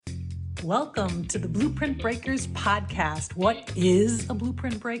Welcome to the Blueprint Breakers podcast. What is a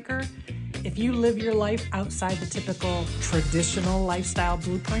blueprint breaker? If you live your life outside the typical traditional lifestyle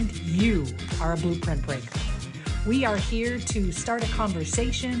blueprint, you are a blueprint breaker. We are here to start a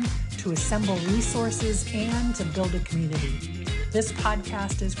conversation, to assemble resources, and to build a community. This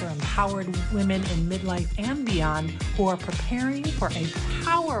podcast is for empowered women in midlife and beyond who are preparing for a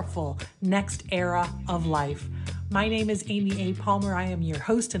powerful next era of life. My name is Amy A. Palmer. I am your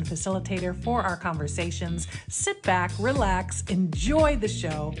host and facilitator for our conversations. Sit back, relax, enjoy the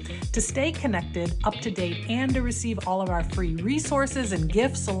show. To stay connected, up to date, and to receive all of our free resources and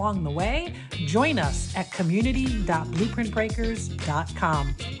gifts along the way, join us at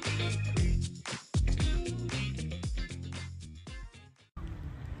community.blueprintbreakers.com.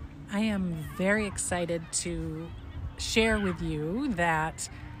 I am very excited to share with you that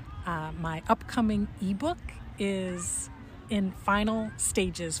my upcoming ebook is in final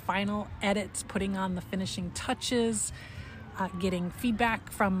stages, final edits, putting on the finishing touches, getting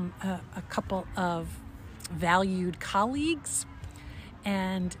feedback from a couple of valued colleagues,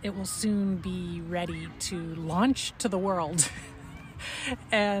 and it will soon be ready to launch to the world.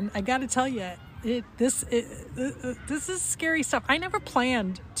 And I got to tell you, this is scary stuff. I never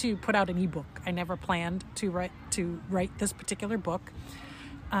planned to put out an ebook. I never planned to write this particular book.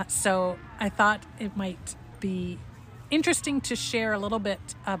 So I thought it might be interesting to share a little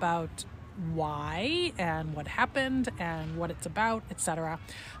bit about why and what happened and what it's about, etc.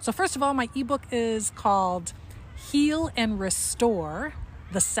 So first of all, my ebook is called Heal and Restore,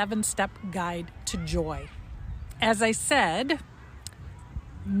 the 7-Step Guide to Joy. As I said,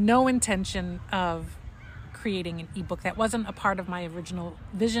 no intention of creating an ebook. That wasn't a part of my original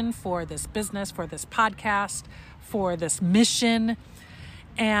vision for this business, for this podcast, for this mission.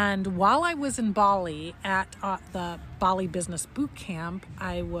 And while I was in Bali at the Bali Business Boot Camp,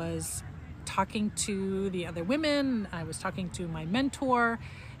 I was talking to the other women, I was talking to my mentor,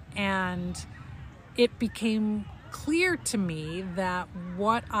 and it became clear to me that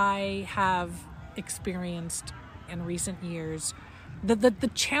what I have experienced in recent years,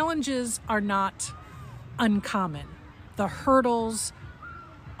 the challenges are not uncommon. The hurdles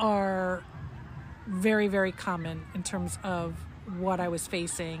are very, very common in terms of what I was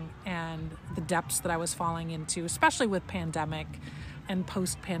facing and the depths that I was falling into, especially with pandemic and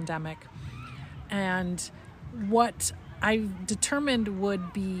post-pandemic. And what I determined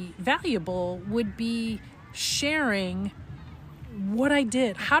would be valuable would be sharing what I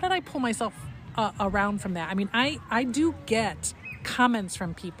did. How did I pull myself around from that? I mean, I do get comments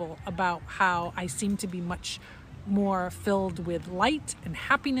from people about how I seem to be much more filled with light and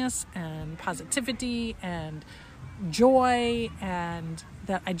happiness and positivity and joy, and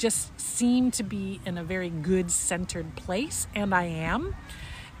that I just seem to be in a very good centered place, and I am.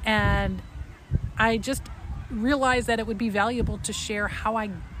 And I just realized that it would be valuable to share how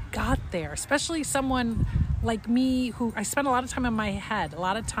I got there, especially someone like me who I spent a lot of time in my head, a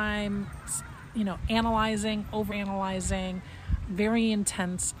lot of time, analyzing, overanalyzing, very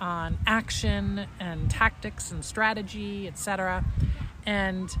intense on action and tactics and strategy, etc.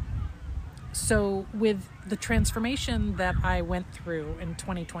 And so with the transformation that I went through in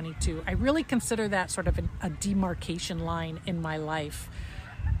 2022, I really consider that sort of a demarcation line in my life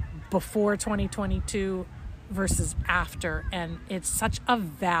before 2022 versus after. And it's such a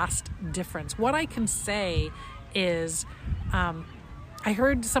vast difference. What I can say is, I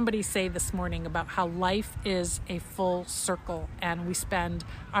heard somebody say this morning about how life is a full circle and we spend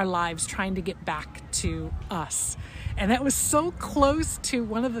our lives trying to get back to us. And that was so close to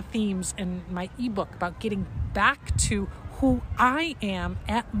one of the themes in my ebook about getting back to who I am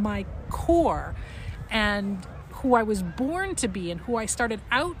at my core and who I was born to be and who I started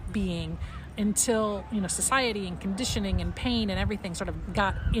out being until, society and conditioning and pain and everything sort of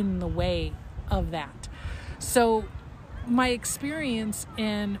got in the way of that. So my experience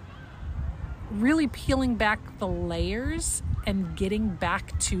in really peeling back the layers and getting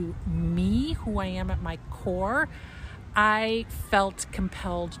back to me, who I am at my core, I felt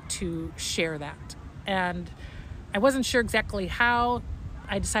compelled to share that. And I wasn't sure exactly how.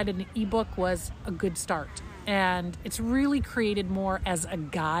 I decided an ebook was a good start. And it's really created more as a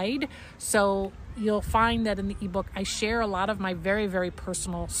guide. So you'll find that in the ebook, I share a lot of my very, very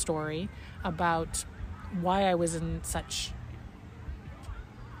personal story about why I was in such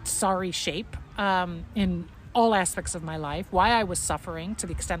sorry shape in all aspects of my life, why I was suffering to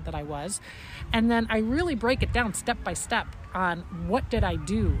the extent that I was. And then I really break it down step by step on what did I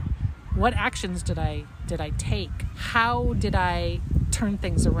do? What actions did I take? How did I turn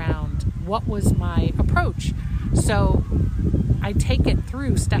things around? What was my approach? So I take it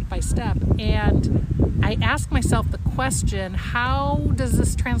through step by step, and I ask myself the question, how does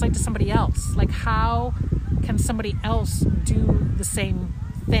this translate to somebody else? Like, how can somebody else do the same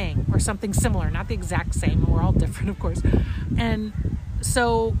thing or something similar? Not the exact same, we're all different, of course. And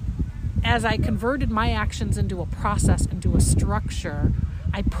so as I converted my actions into a process, into a structure,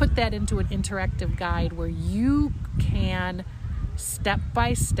 I put that into an interactive guide where you can step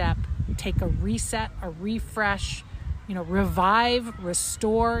by step take a reset, a refresh, revive,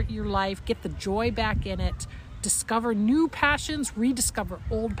 restore your life, get the joy back in it, discover new passions, rediscover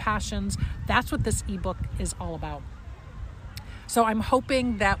old passions. That's what this ebook is all about. So I'm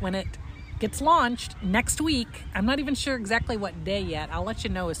hoping that when it gets launched next week, I'm not even sure exactly what day yet. I'll let you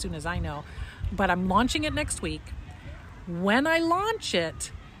know as soon as I know, but I'm launching it next week. When I launch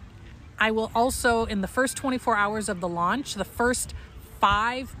it, I will also, in the first 24 hours of the launch, the first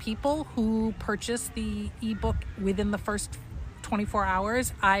 5 people who purchase the ebook within the first 24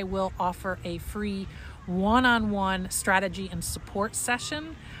 hours, I will offer a free one-on-one strategy and support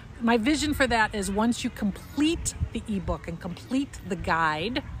session. My vision for that is once you complete the ebook and complete the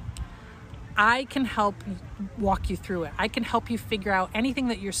guide, I can help walk you through it. I can help you figure out anything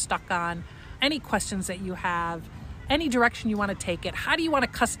that you're stuck on, any questions that you have, any direction you want to take it. How do you want to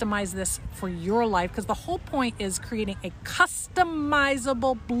customize this for your life? Because the whole point is creating a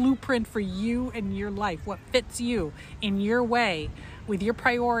customizable blueprint for you and your life, what fits you in your way, with your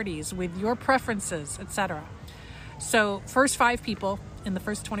priorities, with your preferences, etc. So first 5 people in the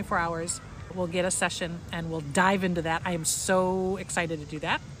first 24 hours will get a session and we'll dive into that. I am so excited to do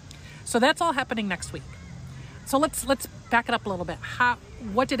that. So that's all happening next week. So let's back it up a little bit.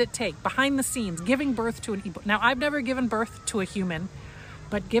 What did it take? Behind the scenes, giving birth to an ebook. Now, I've never given birth to a human,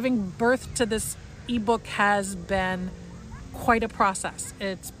 but giving birth to this ebook has been quite a process.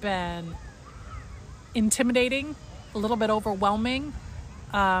 It's been intimidating, a little bit overwhelming,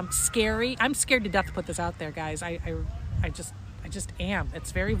 scary. I'm scared to death to put this out there, guys. I just am.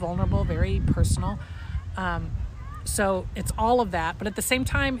 It's very vulnerable, very personal. So it's all of that, but at the same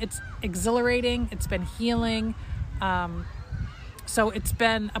time, it's exhilarating. It's been healing. So it's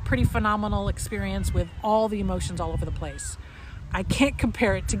been a pretty phenomenal experience with all the emotions all over the place. I can't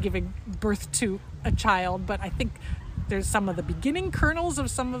compare it to giving birth to a child, but I think there's some of the beginning kernels of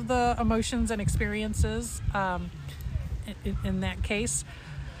some of the emotions and experiences in that case.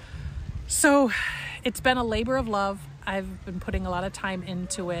 So it's been a labor of love. I've been putting a lot of time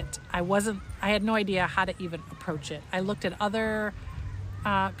into it. I had no idea how to even approach it. I looked at other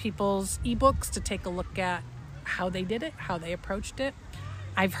people's ebooks to take a look at how they did it, how they approached it.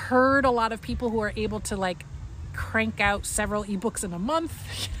 I've heard a lot of people who are able to crank out several ebooks in a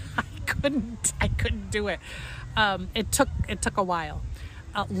month. I couldn't do it. It took a while.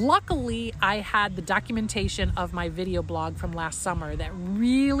 Luckily, I had the documentation of my video blog from last summer that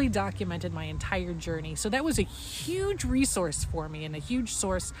really documented my entire journey. So that was a huge resource for me and a huge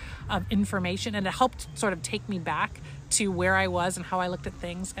source of information, and it helped sort of take me back to where I was and how I looked at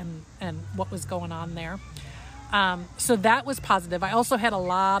things and what was going on there. So that was positive. I also had a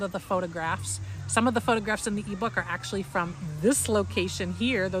lot of the photographs. Some of the photographs in the ebook are actually from this location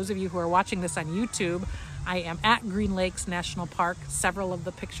here. Those of you who are watching this on YouTube, I am at Green Lakes National Park. Several of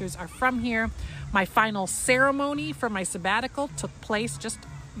the pictures are from here. My final ceremony for my sabbatical took place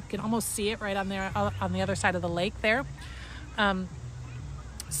you can almost see it right on there on the other side of the lake there.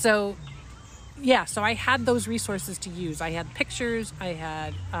 So I had those resources to use. I had pictures, I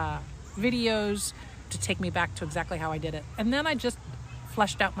had videos to take me back to exactly how I did it. And then I just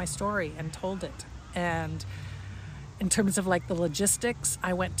fleshed out my story and told it. And in terms of the logistics,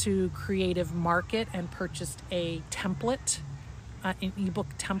 I went to Creative Market and purchased a template, an ebook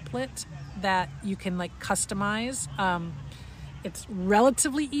template that you can customize. It's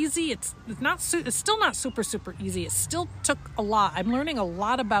relatively easy. It's still not super easy. It still took a lot. I'm learning a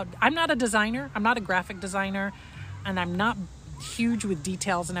lot about. I'm not a designer. I'm not a graphic designer, and I'm not huge with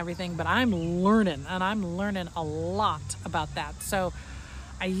details and everything. But I'm learning, and I'm learning a lot about that. So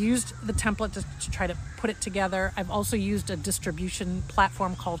I used the template to try to put it together. I've also used a distribution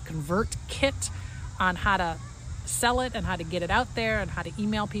platform called ConvertKit on how to sell it and how to get it out there and how to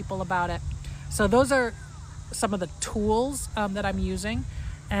email people about it. So those are some of the tools that I'm using.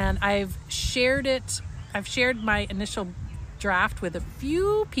 And I've shared my initial draft with a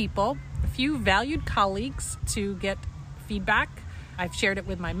few people, a few valued colleagues to get feedback. I've shared it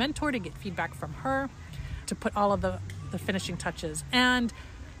with my mentor to get feedback from her, to put all of the finishing touches. And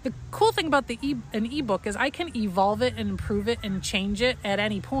the cool thing about an ebook is I can evolve it and improve it and change it at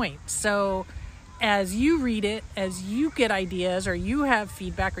any point. So as you read it, as you get ideas or you have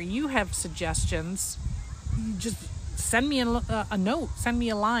feedback or you have suggestions, you just send me a note, send me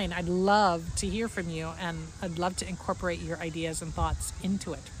a line. I'd love to hear from you, and I'd love to incorporate your ideas and thoughts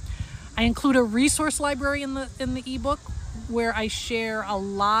into it. I include a resource library in the ebook where I share a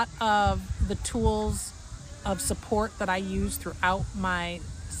lot of the tools of support that I used throughout my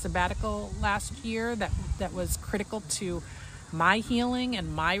sabbatical last year that was critical to my healing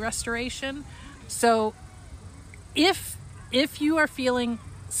and my restoration. So if you are feeling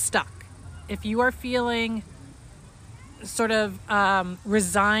stuck, if you are feeling sort of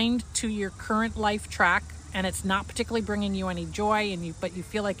resigned to your current life track and it's not particularly bringing you any joy, but you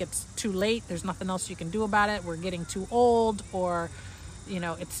feel like it's too late, there's nothing else you can do about it, we're getting too old, or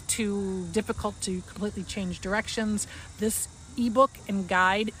it's too difficult to completely change directions, this ebook and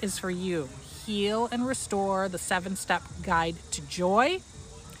guide is for you. Heal and Restore, the 7-step guide to joy.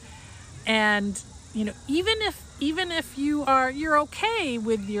 And even if you're okay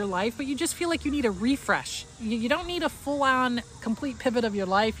with your life, but you just feel like you need a refresh. You don't need a full-on complete pivot of your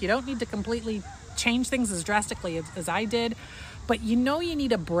life. You don't need to completely change things as drastically as I did, but you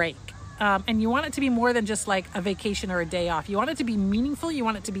need a break. And you want it to be more than just like a vacation or a day off. You want it to be meaningful. You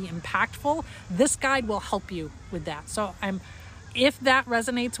want it to be impactful. This guide will help you with that. So if that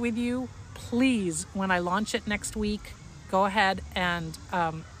resonates with you, please, when I launch it next week, go ahead and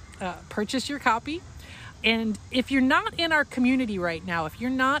purchase your copy. And if you're not in our community right now, if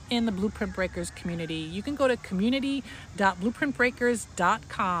you're not in the Blueprint Breakers community, you can go to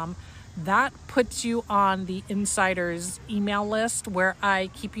community.blueprintbreakers.com. That puts you on the insiders email list where I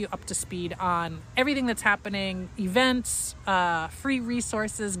keep you up to speed on everything that's happening, events, free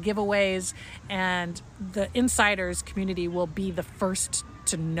resources, giveaways, and the insiders community will be the first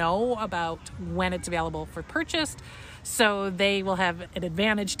to know about when it's available for purchase. So they will have an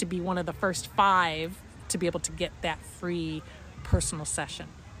advantage to be one of the first 5 to be able to get that free personal session.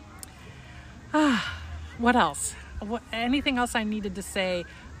 What else? Anything else I needed to say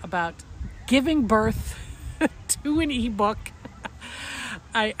about giving birth to an ebook?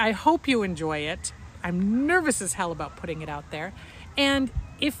 I hope you enjoy it. I'm nervous as hell about putting it out there. And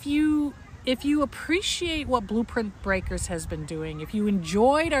if you appreciate what Blueprint Breakers has been doing, if you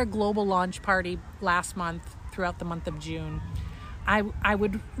enjoyed our global launch party last month throughout the month of June, I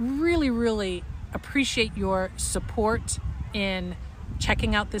would really, really appreciate your support in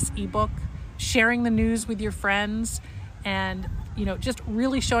checking out this ebook, sharing the news with your friends, and just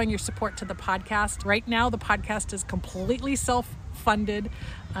really showing your support to the podcast. Right now, the podcast is completely self-funded,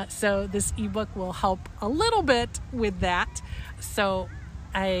 so this ebook will help a little bit with that. So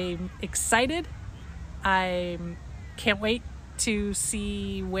I'm excited. I can't wait to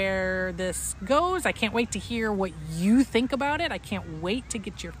see where this goes. I can't wait to hear what you think about it. I can't wait to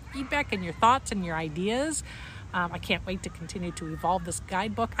get your feedback and your thoughts and your ideas. I can't wait to continue to evolve this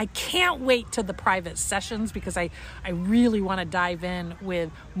guidebook. I can't wait to the private sessions because I really want to dive in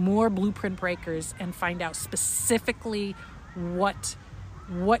with more Blueprint Breakers and find out specifically what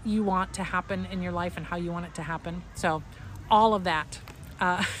you want to happen in your life and how you want it to happen. So all of that.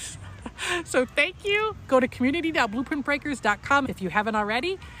 So thank you. Go to community.blueprintbreakers.com if you haven't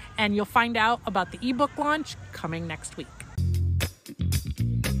already, and you'll find out about the ebook launch coming next week.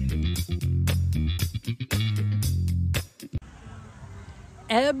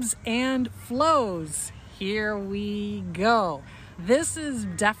 Ebbs and flows. Here we go. This is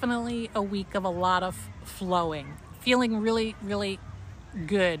definitely a week of a lot of flowing. Feeling really, really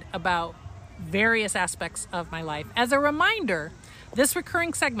good about various aspects of my life. As a reminder, this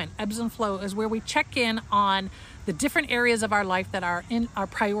recurring segment, Ebbs and Flow, is where we check in on the different areas of our life that are in our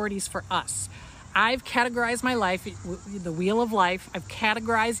priorities for us. I've categorized my life, the wheel of life, I've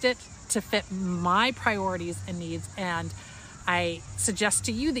categorized it to fit my priorities and needs, and I suggest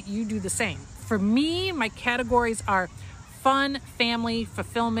to you that you do the same. For me, my categories are fun, family,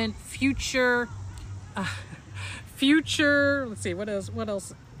 fulfillment, future, let's see, what else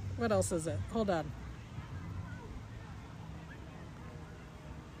is it? Hold on.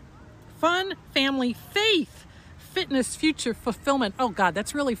 Fun, family, faith, fitness, future, fulfillment. Oh God,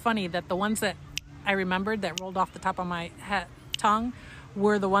 that's really funny that the ones that I remembered that rolled off the top of my tongue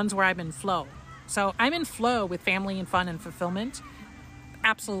were the ones where I'm in flow. So I'm in flow with family and fun and fulfillment.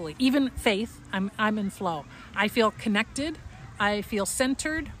 Absolutely. Even faith, I'm in flow. I feel connected. I feel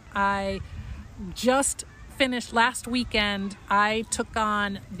centered. I just finished last weekend. I took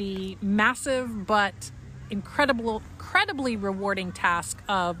on the massive but incredibly rewarding task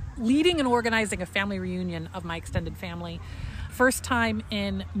of leading and organizing a family reunion of my extended family. First time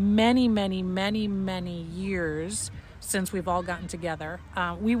in many years since we've all gotten together.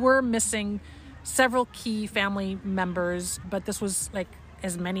 We were missing several key family members, but this was like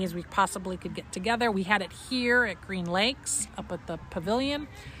as many as we possibly could get together. We had it here at Green Lakes, up at the pavilion.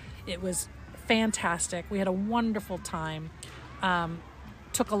 It was fantastic. We had a wonderful time.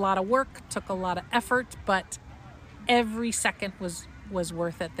 Took a lot of work, took a lot of effort, but every second was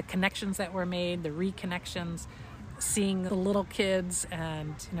worth it. The connections that were made, the reconnections, seeing the little kids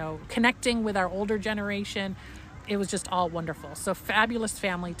and, connecting with our older generation. It was just all wonderful. So fabulous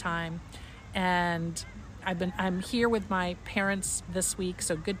family time. And I'm here with my parents this week.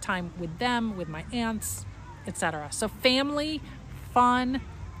 So good time with them, with my aunts, etc. So family, fun,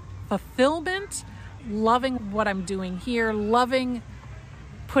 fulfillment, loving what I'm doing here, loving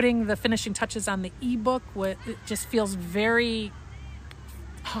putting the finishing touches on the ebook. It just feels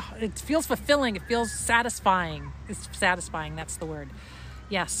it feels fulfilling. It feels satisfying. It's satisfying. That's the word.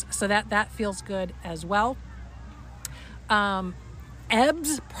 Yes. So that feels good as well.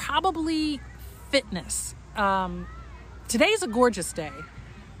 EBS, probably fitness. Today's a gorgeous day,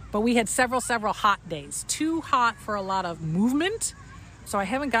 but we had several hot days. Too hot for a lot of movement. So I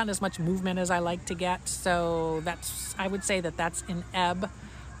haven't gotten as much movement as I like to get. So I would say that's in ebb.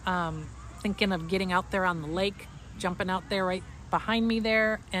 Thinking of getting out there on the lake, jumping out there right behind me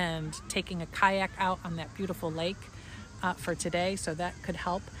there and taking a kayak out on that beautiful lake for today. So that could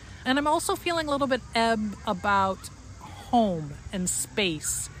help. And I'm also feeling a little bit ebb about home and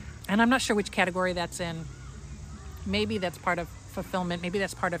space. And I'm not sure which category that's in. Maybe that's part of fulfillment. Maybe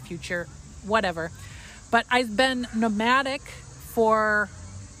that's part of future, whatever. But I've been nomadic for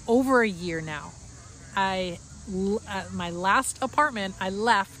over a year now. My last apartment I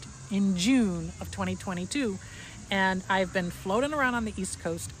left in June of 2022, and I've been floating around on the East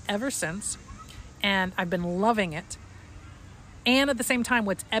Coast ever since, and I've been loving it. And at the same time,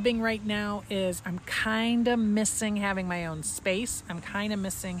 what's ebbing right now is I'm kind of missing having my own space. I'm kind of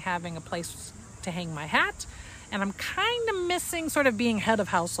missing having a place to hang my hat, and I'm kind of missing sort of being head of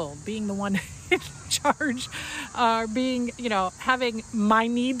household, being the one in charge, being, having my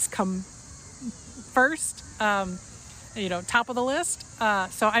needs come first, top of the list.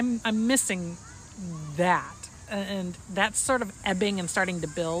 So I'm missing that. And that's sort of ebbing and starting to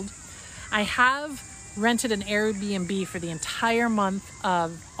build. I have rented an Airbnb for the entire month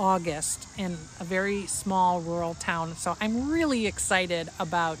of August in a very small rural town. So I'm really excited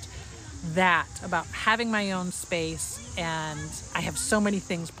about that, about having my own space. And I have so many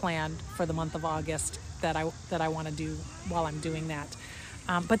things planned for the month of August that I want to do while I'm doing that.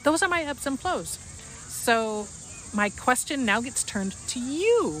 But those are my ebbs and flows. So my question now gets turned to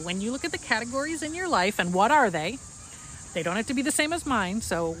you. When you look at the categories in your life, and what are they? They don't have to be the same as mine.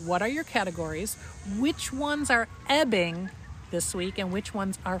 So what are your categories? Which ones are ebbing this week and which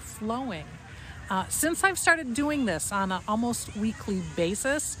ones are flowing? Since I've started doing this on an almost weekly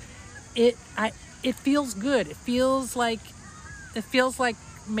basis, it feels good. It feels like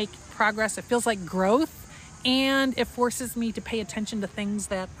making progress. It feels like growth. And it forces me to pay attention to things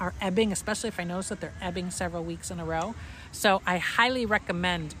that are ebbing, especially if I notice that they're ebbing several weeks in a row. So I highly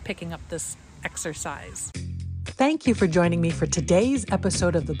recommend picking up this exercise. Thank you for joining me for today's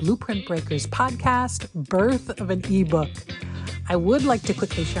episode of the Blueprint Breakers podcast, Birth of an eBook. I would like to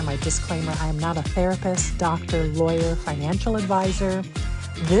quickly share my disclaimer. I am not a therapist, doctor, lawyer, financial advisor.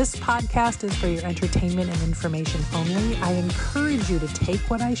 This podcast is for your entertainment and information only. I encourage you to take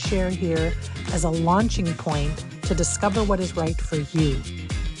what I share here as a launching point to discover what is right for you.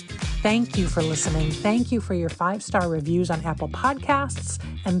 Thank you for listening. Thank you for your 5-star reviews on Apple Podcasts.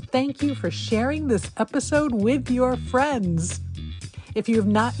 And thank you for sharing this episode with your friends. If you have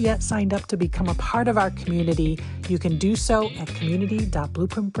not yet signed up to become a part of our community, you can do so at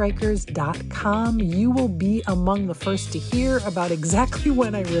community.blueprintbreakers.com. You will be among the first to hear about exactly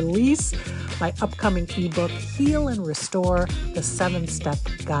when I release my upcoming ebook, Heal and Restore, the 7-Step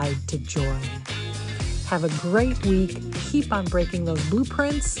Guide to Joy. Have a great week. Keep on breaking those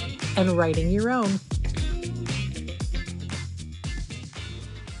blueprints and writing your own.